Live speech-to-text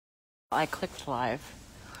I clicked live,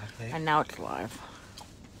 Okay. and now it's live.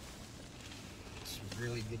 It's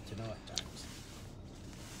really good to know at times.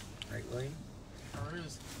 Right, William? Sure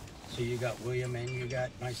is. So you got William and you got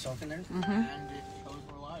myself in there? Mm-hmm. And it shows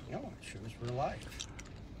we're live. No, it shows we're live.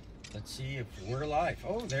 Let's see if we're live.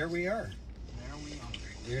 Oh, there we are. There we are.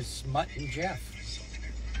 There's Mutt and Jeff.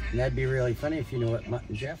 And that'd be really funny if you know what Mutt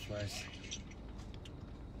and Jeff was.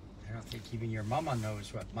 I don't think even your mama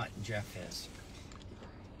knows what Mutt and Jeff is.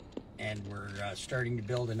 And we're starting to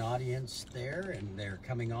build an audience there, and they're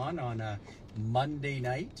coming on a Monday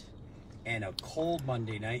night, and a cold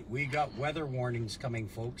Monday night. We got weather warnings coming,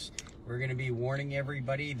 folks. We're going to be warning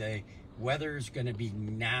everybody. The weather's going to be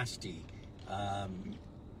nasty.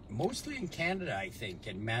 Mostly in Canada, I think,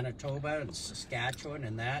 in Manitoba and Saskatchewan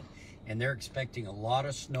and that. And they're expecting a lot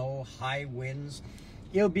of snow, high winds.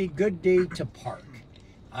 It'll be a good day to park.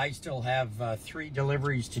 I still have 3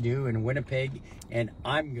 deliveries to do in Winnipeg, and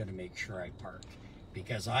I'm going to make sure I park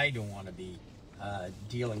because I don't want to be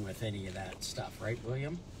dealing with any of that stuff. Right,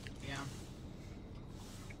 William? Yeah.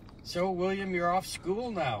 So, William, you're off school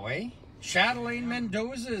now, eh? Chatelaine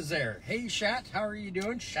Mendoza is there. Hey, Chat, how are you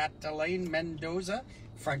doing? Chatelaine Mendoza,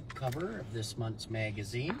 front cover of this month's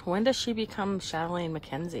magazine. When does she become Chatelaine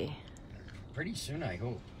MacKenzie? Pretty soon, I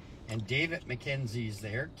hope. And David McKenzie's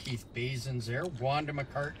there. Keith Bazin's there. Wanda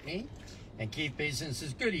McCartney. And Keith Bazin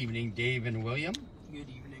says, good evening, Dave and William. Good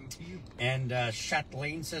evening to you. And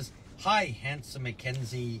Chatelaine says, hi, handsome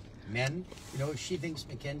McKenzie men. You know, she thinks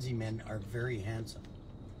McKenzie men are very handsome.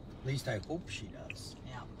 At least I hope she does.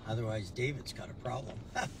 Yeah. Otherwise, David's got a problem.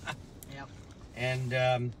 Yep.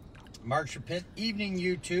 And Marcia Pitt, evening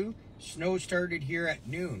you two. Snow started here at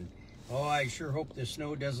noon. Oh, I sure hope the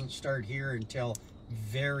snow doesn't start here until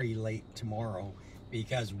very late tomorrow,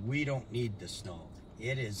 because we don't need the snow.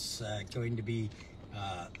 It is going to be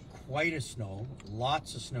quite a snow,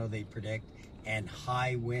 lots of snow they predict, and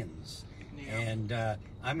high winds. Yeah. And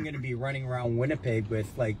I'm going to be running around Winnipeg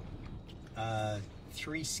with like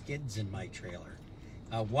 3 skids in my trailer.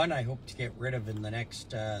 One I hope to get rid of in the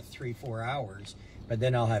next 3-4 hours, but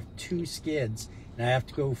then I'll have 2 skids, and I have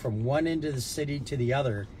to go from one end of the city to the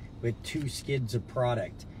other with 2 skids of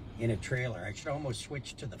product in a trailer. I should almost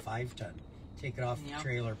switch to the 5-ton. Take it off the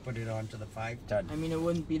trailer, put it onto the 5-ton. I mean, it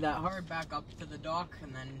wouldn't be that hard. Back up to the dock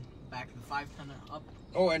and then back the 5-ton up.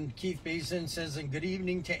 Oh, and Keith Bazin says, and good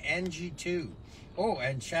evening to Angie too. Oh,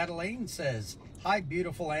 and Chatelaine says, hi,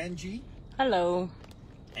 beautiful Angie. Hello.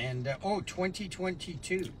 And,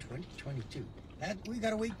 2022. That, we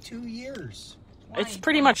gotta wait 2 years. It's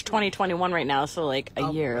pretty much 2021 right now, so like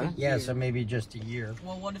a year. Yeah, so maybe just a year.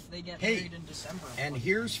 Well, what if they get married in December? And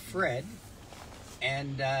here's Fred,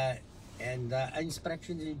 and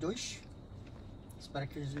inspections in Deutsch.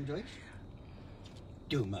 Inspections in Deutsch.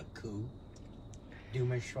 Duma Kuh.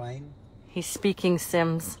 Duma Schwein. He's speaking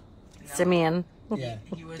Simian. Yeah.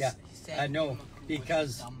 He was, Yeah. he said I know, Duma Kuh was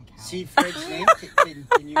because a dumb cow. see Fred's name?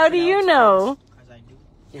 Can you How do you know? Because I do.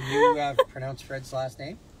 Can you pronounce Fred's last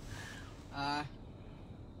name?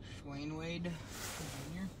 Schwainwade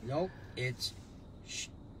Jr. Nope, it's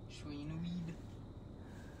Schwainweed.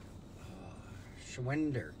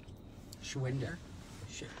 Schwinder.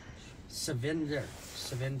 Savinda.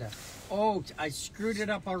 Oh, I screwed it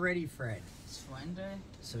up already, Fred. Savinda.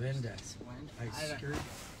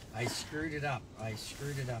 I screwed it up.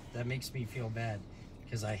 That makes me feel bad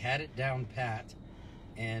because I had it down pat,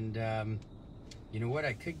 and you know what?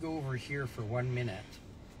 I could go over here for 1 minute,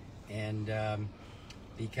 and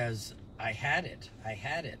because I had it.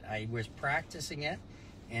 I was practicing it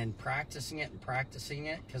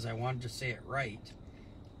because I wanted to say it right,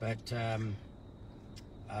 but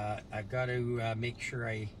I've got to make sure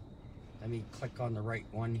let me click on the right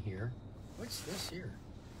one here. What's this here?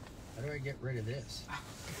 How do I get rid of this?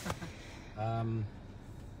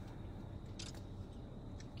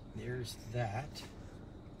 There's that.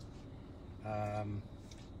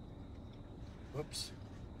 Whoops.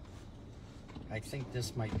 I think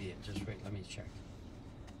this might be it. Just wait, let me check.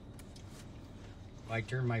 I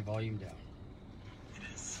turned my volume down. It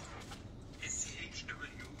is SCHWANEWEDE,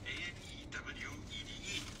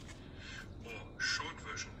 or short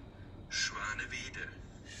version, Schwanewede.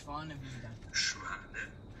 Schwanewede. Schwanewede.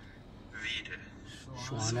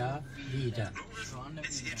 Schwanewede. Long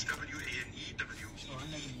version, SCHWANEWEDE.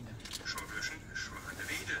 Short version,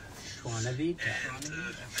 Schwanewede.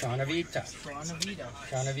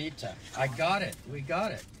 Schwanavita. I got it. We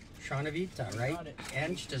got it. Schwanavita, right?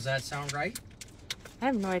 Ange, does that sound right? I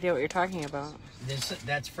have no idea what you're talking about.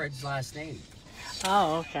 That's Fred's last name.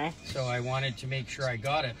 Oh, okay. So I wanted to make sure I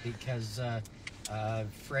got it because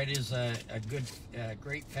Fred is a good,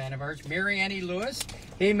 great fan of ours. Mary Annie Lewis.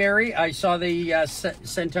 Hey, Mary, I saw they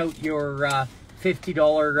sent out your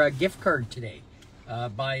 $50 gift card today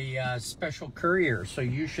by special courier, so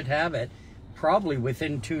you should have it probably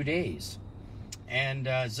within 2 days. And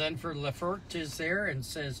Zenford Lefort is there and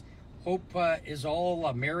says, hope is all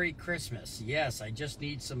a Merry Christmas. Yes, I just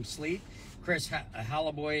need some sleep. Chris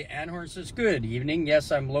Halliboy Anhorn says, good evening.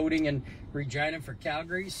 Yes, I'm loading in Regina for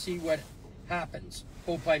Calgary. See what happens.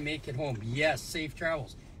 Hope I make it home. Yes, safe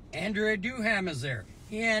travels. Andrea Duham is there.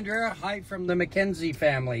 Hey, Andrea. Hi from the MacKenzie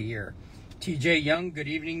family here. TJ Young, good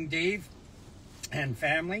evening, Dave and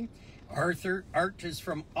family. Art is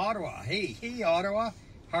from Ottawa. Hey, Ottawa.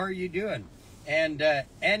 How are you doing? And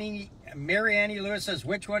Mary Annie Lewis says,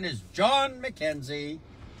 which one is John MacKenzie?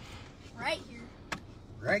 Right here.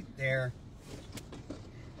 Right there.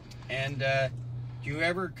 And do you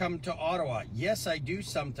ever come to Ottawa? Yes, I do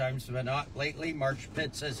sometimes, but not lately. March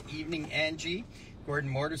Pitt says, evening, Angie. Gordon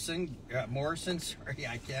Morrison, sorry,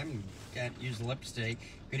 I can't use lips today.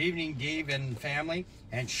 Good evening, Dave and family.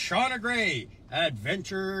 And Shauna Gray,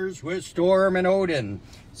 Adventures with Storm and Odin,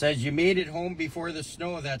 says, you made it home before the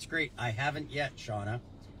snow. That's great. I haven't yet, Shauna.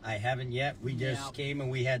 I haven't yet. We just came and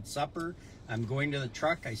we had supper. I'm going to the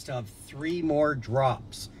truck. I still have 3 more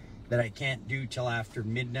drops that I can't do till after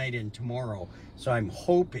midnight and tomorrow. So I'm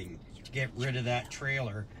hoping to get rid of that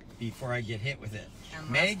trailer before I get hit with it.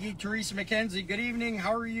 Maggie Teresa McKenzie, good evening.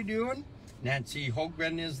 How are you doing? Nancy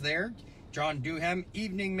Hogan is there. John Duham,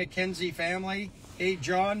 evening McKenzie family. Hey,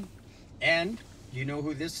 John. And you know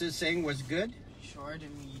who this is saying was good? Short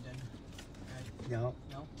and Eden. No.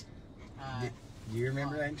 No. Do you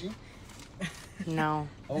remember, Angie? No.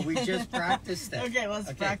 Oh, we just practiced that. Okay,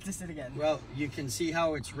 let's practice it again. Well, you can see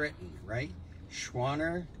how it's written, right?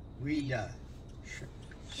 Schwaner Vida.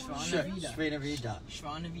 Schwanavida.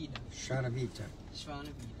 Shanavita.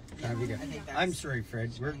 I'm sorry,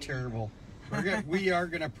 Fred. We're terrible. We are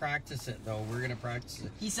gonna practice it though. We're gonna practice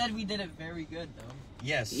it. He said we did it very good though.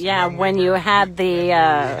 Yes. Yeah, when you had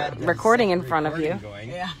the recording in front of you. Going.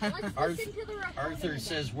 Yeah. Arthur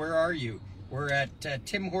says, where are you? We're at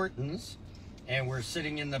Tim Hortons, and we're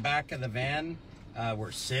sitting in the back of the van.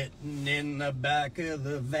 We're sitting in the back of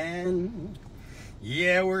the van.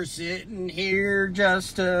 Yeah, we're sitting here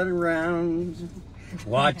just around,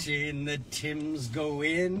 watching the Tims go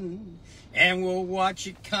in, and we'll watch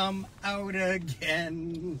it come out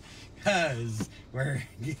again, 'cause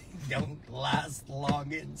we don't last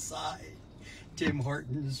long inside. Tim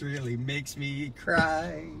Hortons really makes me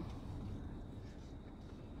cry.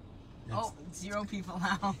 Oh, 0 people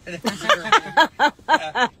now. We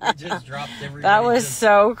just dropped everybody. That was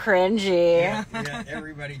so cringy. Yeah,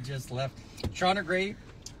 everybody just left. Shauna Gray,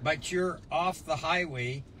 but you're off the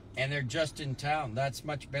highway and they're just in town. That's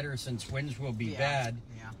much better since winds will be bad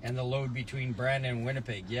and the load between Brandon and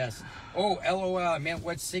Winnipeg. Yes. Oh, LOL, I meant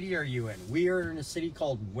what city are you in? We are in a city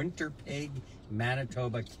called Winnipeg,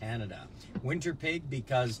 Manitoba, Canada. Winnipeg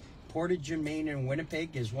because Portage and Main and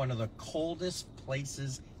Winnipeg is one of the coldest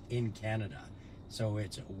places in Canada. So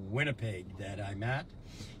it's Winnipeg that I'm at.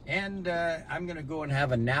 And I'm going to go and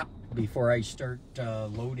have a nap before I start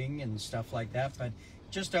loading and stuff like that. But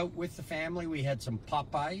just out with the family, we had some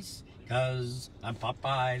Popeyes. Because I'm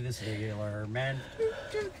Popeye the Sailor Man.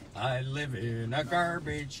 I live in a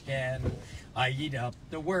garbage can. I eat up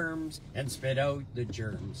the worms and spit out the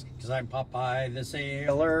germs. Because I'm Popeye the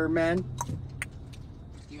Sailor Man. Do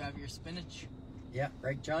you have your spinach? Yeah,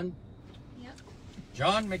 right, John? Yep.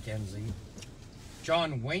 John MacKenzie.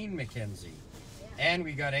 John Wayne MacKenzie. And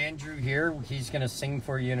we got Andrew here. He's going to sing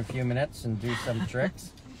for you in a few minutes and do some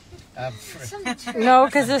tricks. No,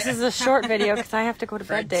 because this is a short video because I have to go to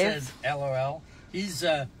Fred bed, Dave. says LOL. He's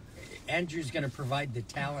Andrew's going to provide the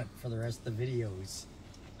talent for the rest of the videos.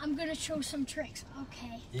 I'm going to show some tricks.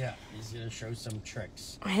 Okay. Yeah, he's going to show some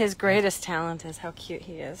tricks. His greatest talent is how cute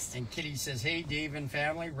he is. And Kitty says, hey, Dave and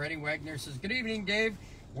family. Reddy Wagner says, good evening, Dave.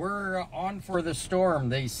 We're on for the storm,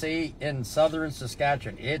 they say in southern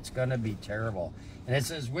Saskatchewan. It's going to be terrible. And it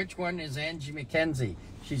says, which one is Angie MacKenzie?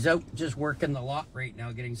 She's out just working the lot right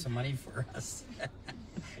now, getting some money for us.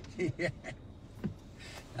 Yeah.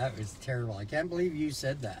 That was terrible. I can't believe you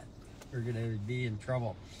said that. We're going to be in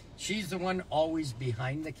trouble. She's the one always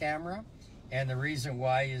behind the camera. And the reason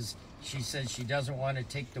why is she says she doesn't want to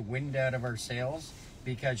take the wind out of our sails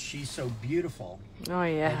because she's so beautiful. Oh,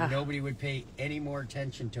 yeah. And nobody would pay any more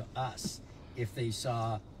attention to us if they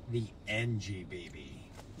saw the Angie baby.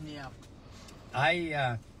 Yeah.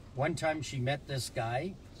 One time she met this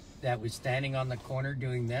guy that was standing on the corner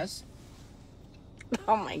doing this.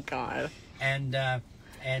 Oh my God. And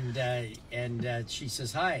she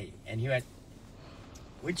says hi, and he went,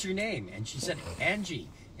 what's your name? And she said, Angie.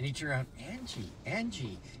 And he turned around, Angie,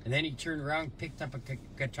 Angie. And then he turned around, picked up a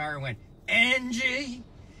guitar and went, Angie,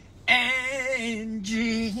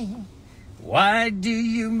 Angie, why do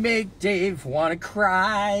you make Dave want to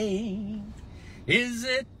cry? Is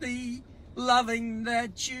it the loving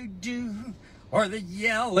that you do, or the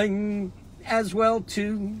yelling as well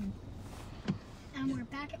too? And we're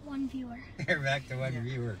back at 1 viewer. We're back to 1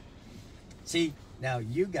 viewer. See, now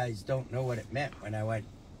you guys don't know what it meant when I went,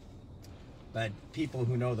 but people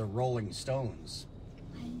who know the Rolling Stones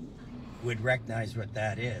would recognize what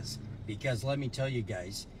that is. Because let me tell you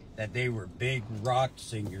guys that they were big rock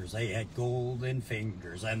singers. They had golden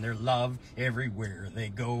fingers and they're loved everywhere they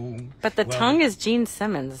go. But the tongue is Gene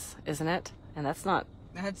Simmons, isn't it? And that's not...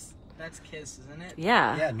 That's Kiss, isn't it?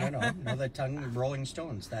 Yeah. Yeah, no, the tongue, Rolling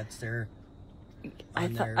Stones. That's their... I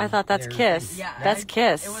thought that's Kiss. Yeah, that's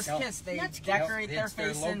Kiss. It was No. Kiss. They That's decorate Kiss. their It's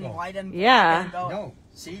their face in logo. white and black Yeah. and go, No,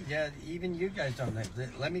 see, even you guys don't know.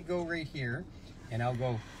 Let me go right here, and I'll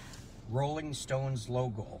go Rolling Stones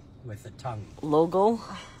logo with the tongue. Logo.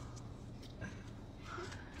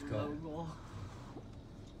 Go. logo.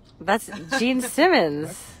 That's Gene Simmons.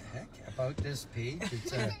 What the heck about this page?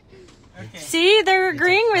 It's a... Okay. See, they're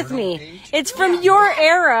agreeing with porno me. page? It's from your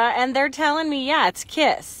era, and they're telling me, yeah, it's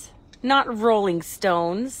Kiss, not Rolling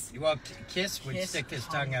Stones. Well, Kiss would Kiss stick his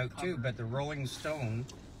tongue out too, but the Rolling Stone,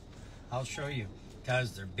 I'll show you,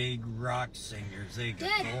 because they're big rock singers. They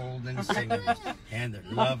got golden singers, and they're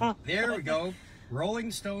loved. There we go,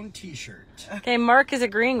 Rolling Stone T-shirt. Okay, Mark is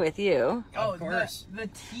agreeing with you, Oh, Of course. the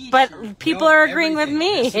T-shirt. but people No, are agreeing with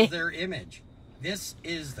everything. This me. is their image. This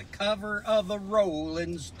is the cover of the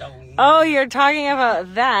Rolling Stone. Oh, you're talking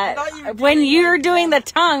about that. I thought you were When doing you're like doing the that.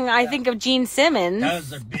 tongue, I think of Gene Simmons. Because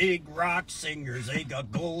they're big rock singers. They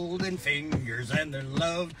got golden fingers and they're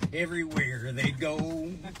loved everywhere they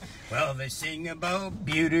go. Well, they sing about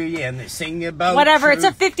beauty and they sing about Whatever, it's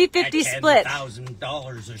a truth 50-50 at split.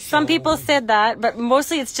 $10,000 a show. Some people said that, but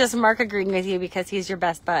mostly it's just Mark agreeing with you because he's your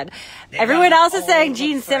best bud. They Everyone got else is all saying the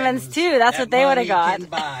Gene Simmons friends too. That's that what they would have money can got.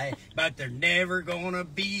 buy, but they're never gonna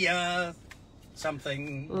be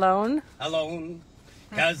something Loan? alone.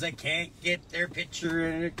 Because they can't get their picture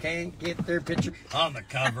and they can't get their picture on the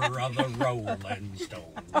cover of the Rolling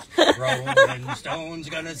Stones. Rolling Stones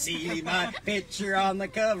gonna see my picture on the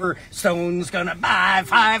cover. Stones gonna buy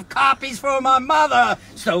 5 copies for my mother.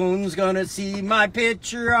 Stones gonna see my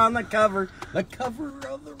picture on the cover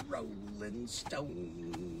of the Rolling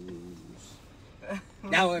Stones.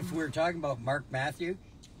 Now, if we're talking about Mark Matthew,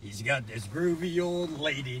 he's got this groovy old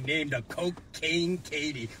lady named a Cocaine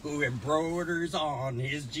Katie who embroiders on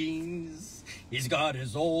his jeans. He's got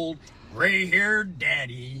his old gray-haired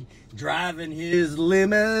daddy driving his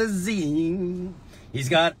limousine. He's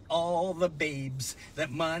got all the babes that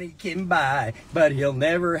money can buy, but he'll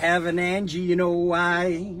never have an Angie, you know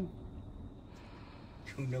why?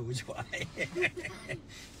 Who knows why?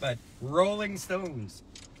 But Rolling Stones.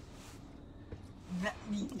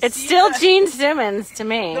 It's See, still Gene Simmons to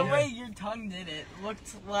me. The way your tongue did it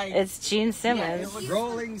looked like It's Gene Simmons. it was-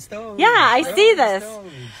 Rolling Stones. Yeah, I see Rolling this.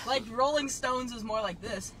 Stones. like Rolling Stones is more like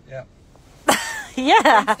this Yeah.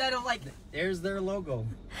 Yeah, instead of like There's their logo.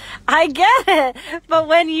 I get it. But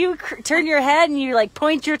when you turn your head and you like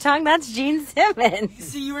point your tongue, that's Gene Simmons.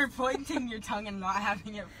 see you were pointing your tongue and not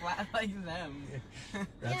having it flat like them.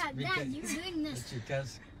 That's Yeah, because, Dad, you're doing this. that's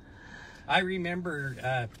because I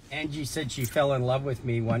remember Angie said she fell in love with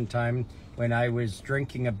me one time when I was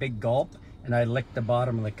drinking a big gulp and I licked the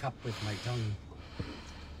bottom of the cup with my tongue.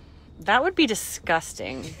 That would be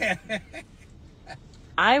disgusting.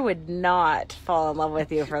 I would not fall in love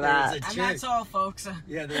with you for that. And that's all, folks.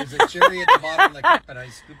 Yeah, there's a cherry at the bottom of the cup and I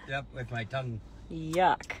scooped it up with my tongue.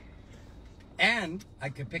 Yuck. And I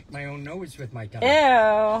could pick my own nose with my tongue.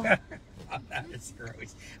 Ew. Oh, that is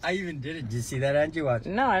gross. I even did it. Did you see that, Angie? Watch.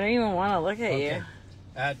 No, I don't even want to look at you.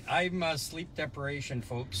 I'm sleep deprivation,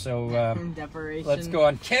 folks, so Deparation. let's go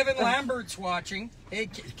on. Kevin Lambert's watching. Hey,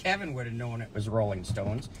 Kevin would have known it was Rolling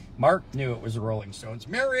Stones. Mark knew it was Rolling Stones.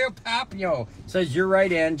 Mario Papio says, you're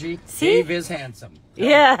right, Angie. See? Dave is handsome.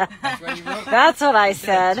 Yeah. That's what he wrote. That's what I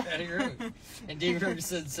said. That's what he wrote. And Dave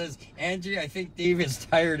Ferguson says, Angie, I think Dave is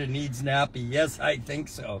tired and needs nappy. Yes, I think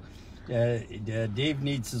so. Dave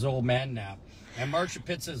needs his old man nap. And Marsha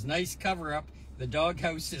Pitt says, nice cover up. The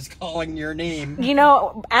doghouse is calling your name. You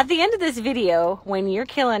know, at the end of this video, when you're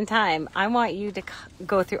killing time, I want you to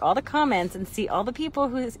go through all the comments and see all the people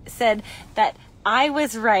who said that I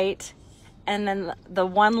was right, and then the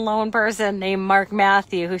one lone person named Mark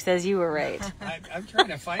Matthew who says you were right. I'm trying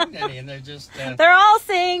to find any, and they're just... They're all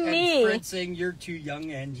saying and me. Fred saying, you're too young,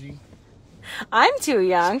 Angie. I'm too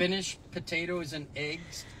young. Spinach, potatoes, and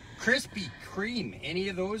eggs. Krispy Kreme. Any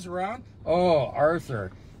of those around? Oh,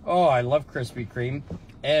 Arthur. Oh, I love Krispy Kreme.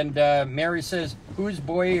 And Mary says, whose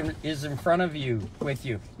boy is in front of you, with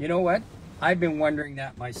you? You know what? I've been wondering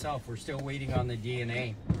that myself. We're still waiting on the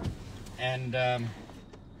DNA. And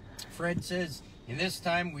Fred says, in this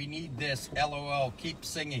time we need this. LOL. Keep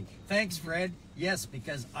singing. Thanks, Fred. Yes,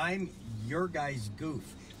 because I'm your guy's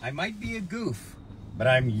goof. I might be a goof, but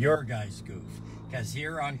I'm your guy's goof. Because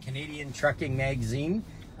here on Canadian Trucking Magazine,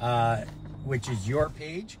 which is your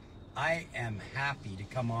page, I am happy to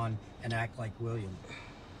come on and act like William.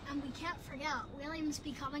 And we can't forget, William's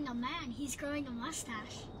becoming a man. He's growing a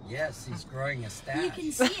mustache. Yes, he's growing a stash. You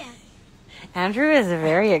can see it. Andrew is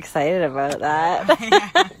very excited about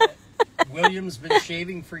that. William's been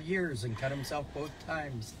shaving for years and cut himself both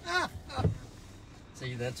times.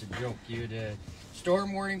 See, that's a joke. You'd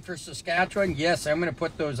storm warning for Saskatchewan. Yes, I'm going to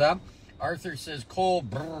put those up. Arthur says cold,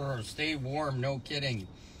 brr, stay warm, no kidding.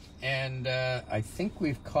 And I think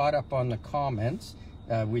we've caught up on the comments.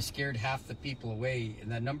 We scared half the people away,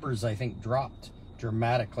 and the numbers, I think, dropped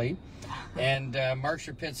dramatically. And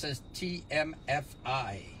Marcia Pitt says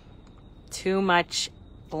TMFI. Too much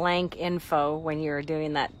blank info when you're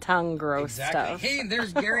doing that tongue gross stuff. Hey,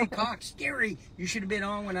 there's Gary Cox. Gary, you should have been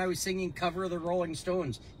on when I was singing Cover of the Rolling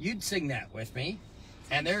Stones. You'd sing that with me.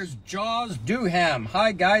 And there's Jaws Duham.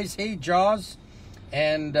 Hi, guys. Hey, Jaws.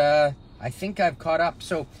 And I think I've caught up.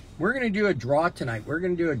 So we're going to do a draw tonight. We're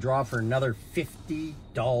going to do a draw for another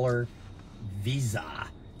 $50 Visa.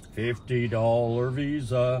 $50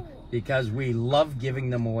 Visa. Because we love giving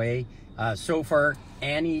them away. So far,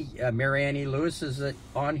 Mary Annie Lewis is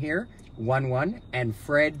on here. 1-1. And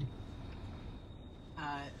Fred.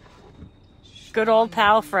 Good old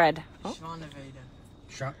pal Fred. Oh.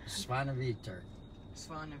 Svanaviter.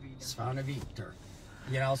 Svanavida. Svanaviter.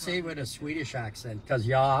 You know, I'll say it with a Swedish accent. Because,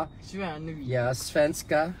 yeah,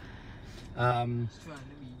 svenska.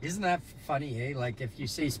 Isn't that funny, eh? Like if you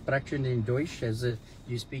say sprechen in Deutsch as if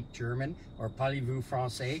you speak German, or parlez-vous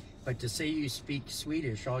français, but to say you speak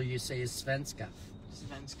Swedish, all you say is svenska.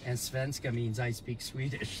 Svenska. And svenska means I speak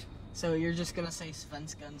Swedish. So you're just gonna say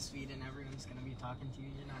svenska in Sweden, everyone's gonna be talking to you.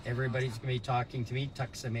 You're not gonna Everybody's going to be talking to me,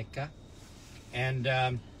 Taxamika.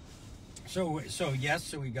 And so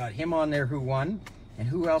we got him on there who won. And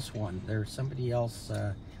who else won? There's somebody else.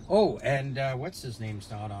 What's his name's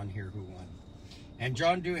not on here who won. And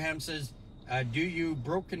John Duham says, do you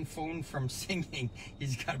broken phone from singing?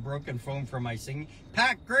 He's got a broken phone from my singing.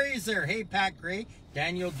 Pat Gray's there. Hey, Pat Gray.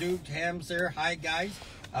 Daniel Duham's there. Hi, guys.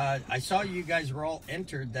 I saw you guys were all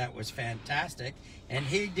entered. That was fantastic. And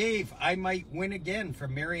hey, Dave, I might win again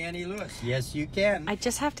from Mary Annie Lewis. Yes, you can. I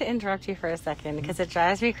just have to interrupt you for a second because it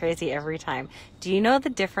drives me crazy every time. Do you know the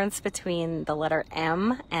difference between the letter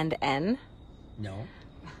M and N? No.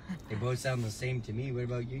 They both sound the same to me. What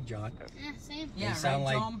about you, John? Yeah, same. They Yeah, sound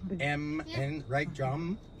right, like John? M and right,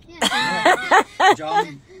 John? Yeah.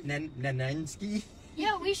 John Nanensky?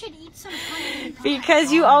 Yeah, we should eat some honey.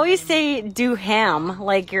 Because you always say do ham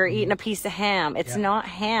like you're eating a piece of ham. It's Yeah. not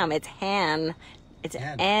ham, it's han. It's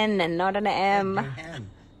Han. N and not an M. Han.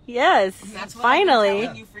 Yes, That's what I've been finally.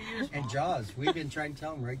 telling you for years. And Jaws. We've been trying to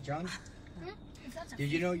tell him, right, John? If that's a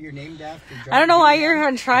Did you know you're named after John? I don't know why Duham?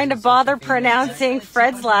 you're trying to Is it such a bother famous pronouncing guy?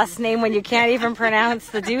 Fred's last name when you can't even pronounce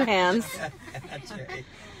the Duhans. That's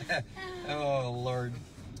right. Oh, Lord.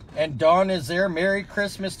 And Dawn is there. Merry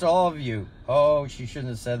Christmas to all of you. Oh, she shouldn't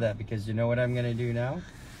have said that because you know what I'm going to do now?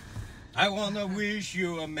 I want to wish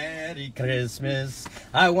you a Merry Christmas.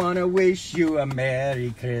 I want to wish you a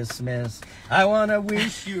Merry Christmas. I want to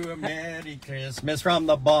wish you a Merry Christmas from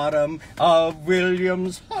the bottom of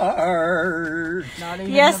William's heart. Not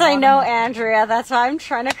even Yes, the I know, bottom. Andrea. That's why I'm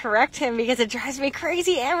trying to correct him because it drives me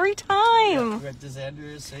crazy every time. What does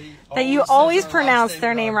Andrea say? That you says always our pronounce last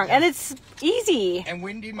their name wrong. Yeah. And it's easy. And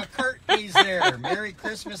Wendy McCartney's there. Merry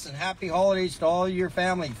Christmas and happy holidays to all your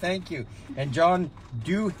family. Thank you. And John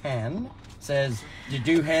Duhan says,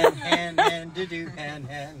 "Do-do-han, han,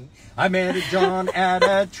 do-do-han. I met a John at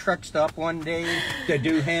a truck stop one day.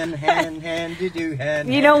 Do-do-han,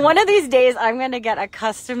 do-do-han. You know, one of these days I'm going to get a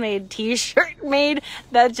custom-made T-shirt made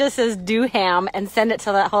that just says Duham and send it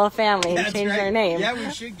to that whole family and That's change right. their name. Yeah, we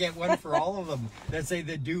should get one for all of them that say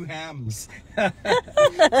the Duhams. So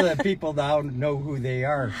that people now know who they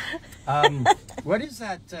are. What is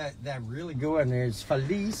that that really good one? There's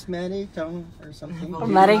Feliz Mariton or something?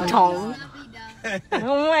 Mariton.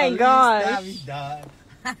 Oh my gosh. Feliz Navidad.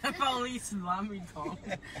 Police Lamito.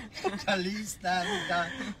 Feliz Navidad.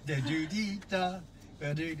 De Judita.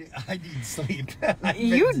 Dude, I need sleep.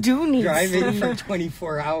 You do need driving sleep. for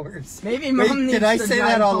 24 hours. Maybe Mom needs Did I to say drive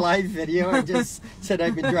that on home. live video? I just said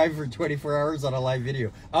I've been driving for 24 hours on a live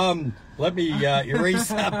video. Let me erase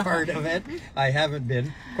that part of it. I haven't been.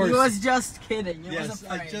 Of course, He was just kidding. It yes, was a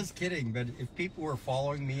I'm prank. just kidding. But if people were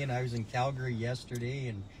following me, and I was in Calgary yesterday,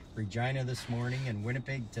 and Regina this morning, and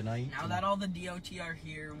Winnipeg tonight. Now that all the DOT are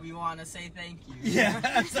here, we want to say thank you. Yeah,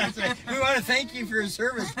 that's right. We want to thank you for your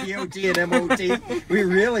service, DOT and MOT. We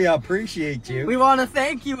really appreciate you. We want to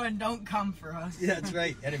thank you and don't come for us. Yeah, that's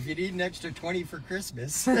right. And if you need an extra 20 for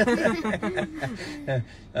Christmas,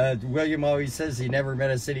 William always says he never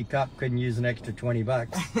met a city cop couldn't use an extra 20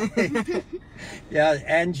 bucks. Yeah,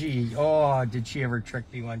 Angie, oh, did she ever trick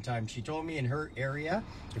me one time? She told me in her area,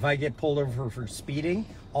 if I get pulled over for speeding,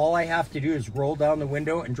 all I have to do is roll down the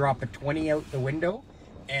window and drop a 20 out the window,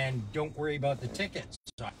 and don't worry about the tickets.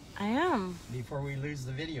 So I am. before we lose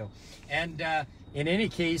the video. And in any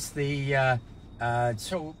case,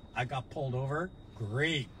 so I got pulled over.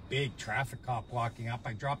 Great big traffic cop walking up.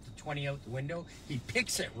 I dropped the 20 out the window. He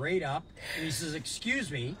picks it right up and he says,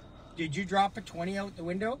 "Excuse me, did you drop a 20 out the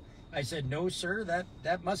window?" I said, "No, sir,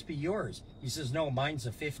 that must be yours." He says, "No, mine's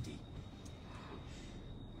a 50.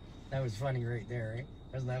 That was funny right there, right?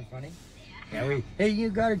 Wasn't that funny? Yeah. Hey, you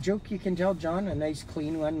got a joke you can tell John? A nice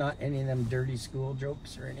clean one, not any of them dirty school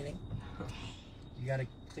jokes or anything? You got a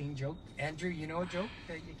clean joke? Andrew, you know a joke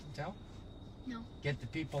that you can tell? No. Get the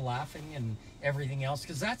people laughing and everything else,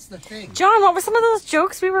 because that's the thing. John, what were some of those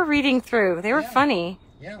jokes we were reading through? They were Yeah. funny.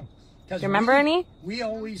 Yeah. Do you remember any? We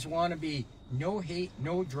always want to be no hate,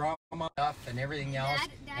 no drama stuff and everything else,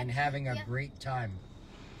 Dad, and having a yeah. great time.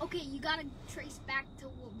 Okay, you gotta trace back to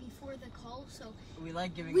before the call. So We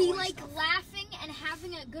like giving we away like stuff. laughing and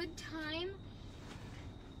having a good time.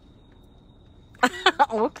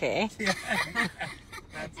 Okay.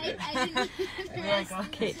 That's I it. didn't. like,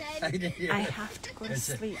 okay. I have to go to That's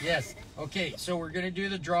it. sleep. Yes. Okay, so we're going to do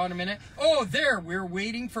the draw in a minute. Oh, there. We're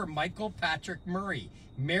waiting for Michael Patrick Murray.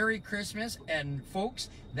 Merry Christmas. And folks,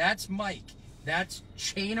 that's Mike. That's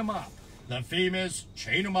Chain 'em Up. The famous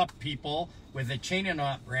Chain 'em Up people with the Chain 'em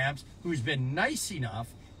Up ramps, who's been nice enough,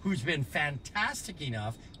 who's been fantastic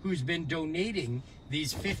enough, who's been donating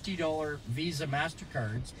these $50 Visa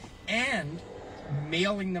MasterCards and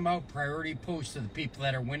mailing them out priority post to the people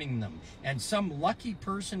that are winning them. And some lucky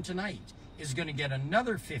person tonight is going to get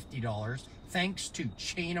another $50 thanks to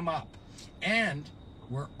Chain 'em Up. And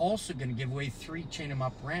we're also going to give away 3 Chain 'em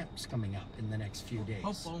Up ramps coming up in the next few days.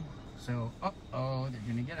 Hopeful. So, uh-oh, they're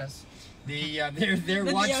going to get us. They're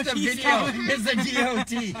The watch the DOT's video. coming. It's the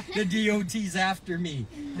DOT. The DOT's after me.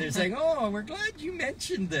 They're saying, "Oh, we're glad you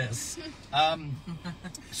mentioned this."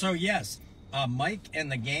 So yes, Mike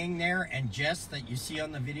and the gang there, and Jess that you see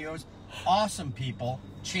on the videos, awesome people.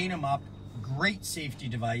 Chain 'em Up, great safety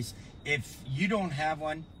device. If you don't have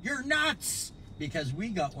one, you're nuts, because we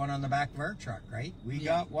got one on the back of our truck, right? We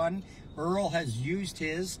got one. Earl has used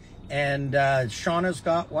his, and Shauna's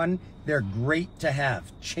got one. They're great to have.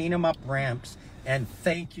 Chain 'em Up ramps. And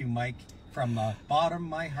thank you, Mike. From the bottom of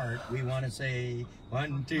my heart, we want to say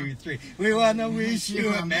 1, 2, 3. We want to wish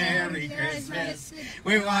you a Merry Christmas.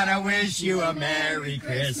 We want to wish you a Merry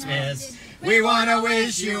Christmas. We want to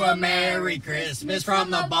wish you a Merry Christmas from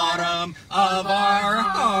the bottom of our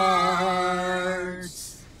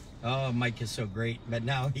hearts. Oh, Mike is so great, but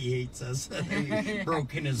now he hates us. He's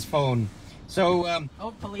broken his phone. So,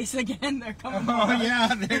 Oh, police again. They're coming. oh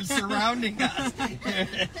yeah, they're surrounding us.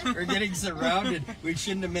 We're getting surrounded. We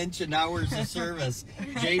shouldn't have mentioned hours of service.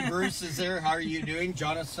 Jay Bruce is there. How are you doing?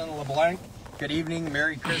 Jonathan LeBlanc. Good evening.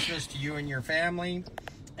 Merry Christmas to you and your family.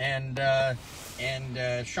 And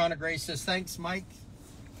Shauna Grace says, "Thanks, Mike."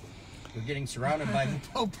 We're getting surrounded by the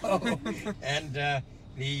popo. And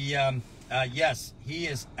yes, he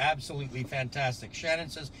is absolutely fantastic. Shannon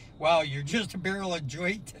says, "Wow, you're just a barrel of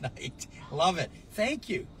joy tonight." Love it. Thank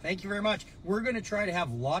you. Thank you very much. We're going to try to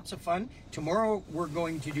have lots of fun. Tomorrow, we're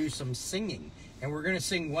going to do some singing. And we're going to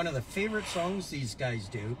sing one of the favorite songs these guys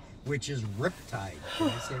do, which is Riptide. Did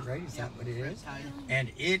I say it right? Is that what it is? Riptide. And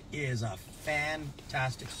it is a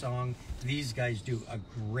fantastic song. These guys do a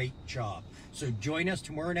great job. So join us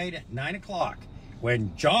tomorrow night at 9 o'clock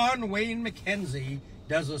when John Wayne MacKenzie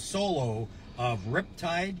does a solo of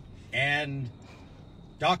Riptide and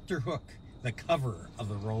Dr. Hook, the cover of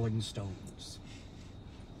the Rolling Stones.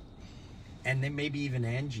 And then maybe even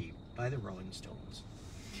Angie by the Rolling Stones.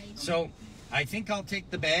 So I think I'll take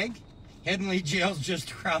the bag. Heavenly Jail's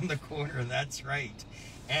just around the corner, that's right.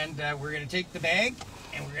 And we're going to take the bag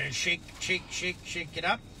and we're going to shake it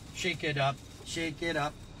up, shake it up, shake it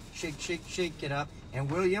up, shake it up. And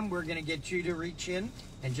William, we're going to get you to reach in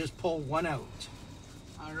and just pull one out.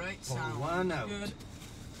 All right, Pull sounds one out. good.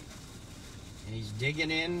 And he's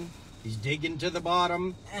digging in. He's digging to the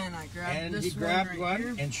bottom. And I grabbed And this he grabbed right one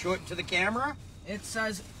here. and show it to the camera. It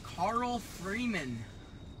says Carl Freeman.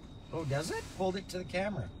 Oh, does it? Hold it to the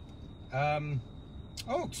camera.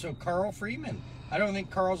 Oh, so Carl Freeman. I don't think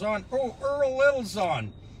Carl's on. Oh, Earl Little's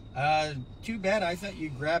on. Too bad. I thought you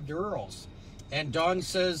grabbed Earl's. And Don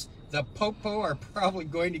says, the Popo are probably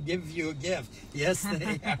going to give you a gift. Yes,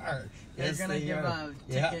 they are. They're going to give a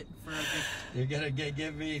ticket for a gift. They're going to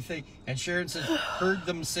give me a thing. And Sharon says, heard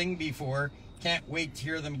them sing before. Can't wait to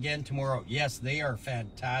hear them again tomorrow. Yes, they are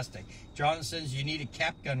fantastic. John says, you need a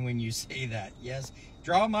cap gun when you say that. Yes.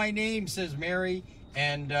 Draw my name, says Mary.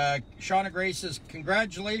 And Shauna Gray says,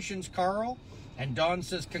 congratulations, Carl. And Don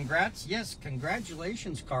says, congrats. Yes,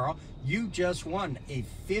 congratulations, Carl. You just won a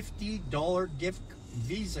 $50 gift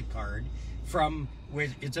Visa card from,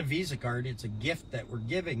 it's a Visa card. It's a gift that we're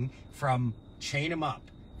giving from Chain 'em Up.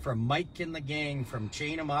 From Mike and the gang from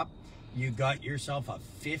Chain 'em Up. You got yourself a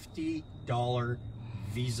 $50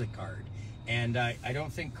 Visa card. And I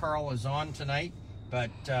don't think Carl is on tonight. But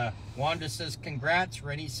Wanda says, congrats.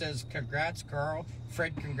 Rennie says, congrats, Carl.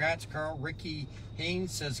 Fred, congrats, Carl. Ricky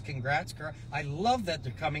Haynes says, congrats, Carl. I love that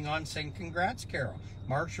they're coming on saying, congrats, Carol.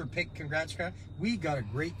 Marsha Pick, congrats, Carl. We got a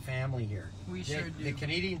great family here. We sure do. The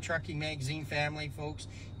Canadian Trucking Magazine family, folks,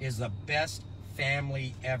 is the best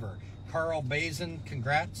family ever. Carl Bazin,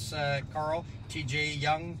 congrats, Carl. TJ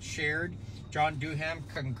Young shared. John Duham,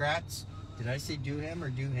 congrats. Did I say Duham or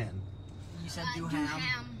Duhan? You said Duham.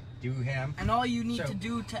 Duham. And all you need to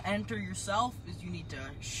do to enter yourself is you need to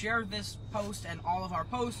share this post and all of our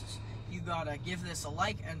posts. You gotta give this a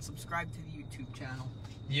like and subscribe to the YouTube channel.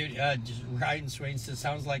 Ryan Swain says,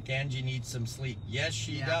 sounds like Angie needs some sleep. Yes,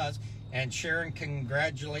 she does. And Sharon,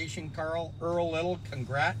 congratulations, Carl. Earl Little,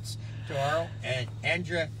 congrats to Earl. And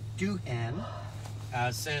Andrea Duhan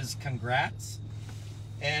says, congrats.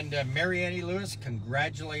 And Mary Annie Lewis,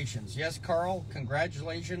 congratulations. Yes, Carl,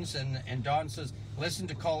 congratulations. And Don says, listen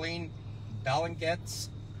to Colleen Ballinget's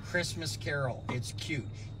Christmas Carol. It's cute.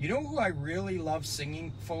 You know who I really love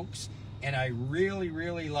singing, folks? And I really,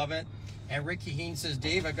 really love it. And Ricky Heen says,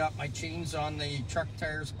 Dave, I got my chains on the truck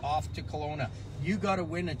tires off to Kelowna. You got to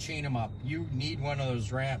win a Chain 'em Up. You need one of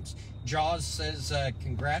those ramps. Jaws says,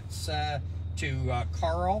 congrats to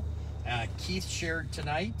Carl. Keith shared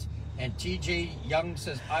tonight. And TJ Young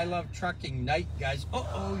says, I love trucking. Night, guys.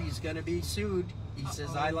 Uh-oh, he's going to be sued. He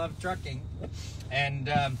says, I love trucking. And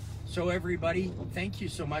so everybody, thank you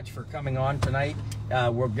so much for coming on tonight.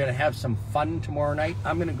 We're going to have some fun tomorrow night.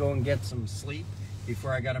 I'm going to go and get some sleep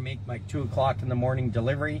before I got to make my 2 o'clock in the morning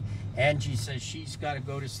delivery. Angie says she's got to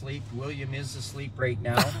go to sleep. William is asleep right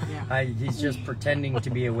now. He's just pretending to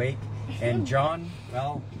be awake. And John,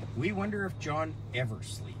 well, we wonder if John ever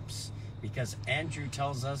sleeps, because Andrew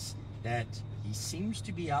tells us that he seems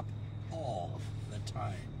to be up all the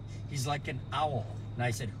time. He's like an owl. And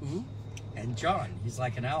I said, who? And John, he's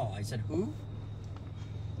like an owl. I said, who?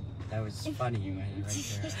 That was funny right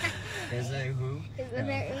there. Is that who? It's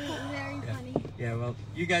very funny. Yeah, well,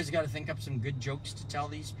 you guys got to think up some good jokes to tell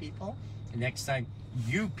these people. And next time,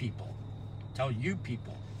 you people, tell you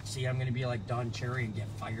people. See, I'm going to be like Don Cherry and get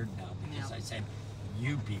fired now because I said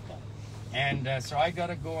you people. And so I got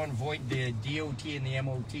to go and avoid the DOT and the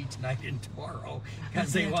MOT tonight and tomorrow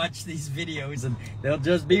because they watch these videos and they'll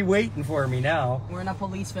just be waiting for me now. We're in a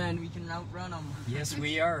police van. We can outrun them. Yes,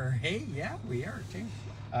 we are. Hey, yeah, we are too.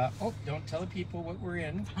 Oh, don't tell the people what we're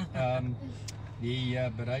in.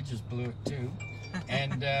 But I just blew it too.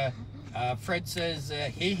 And Fred says,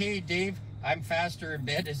 hey, Dave, I'm faster in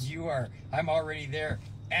bed as you are. I'm already there.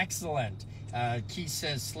 Excellent. Keith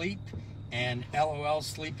says sleep. And LOL,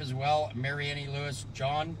 sleep as well. Mary Annie Lewis,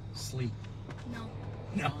 John, sleep.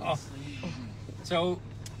 No. So,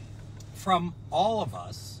 from all of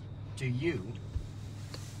us to you,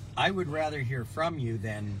 I would rather hear from you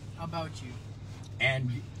than about you. And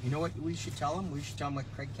you know what we should tell them? We should tell them what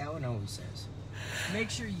Craig Cowan always says. Make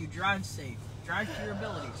sure you drive safe. Drive to your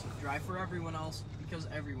abilities. Drive for everyone else, because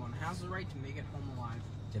everyone has the right to make it home alive.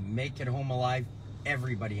 To make it home alive,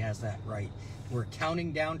 everybody has that right. We're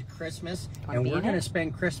counting down to Christmas, and we're going to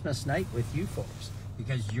spend Christmas night with you folks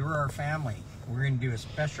because you're our family. We're going to do a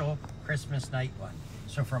special Christmas night one.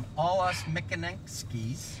 So from all us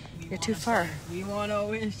Mikanekskis, you're too far. We want to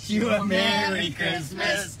wish you a Merry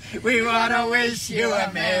Christmas. We want to wish you a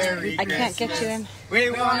Merry Christmas. I can't get you in. We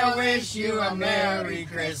want to wish you a Merry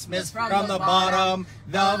Christmas from the bottom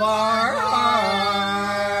of our hearts.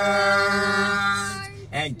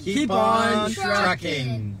 And keep on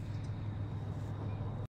trucking.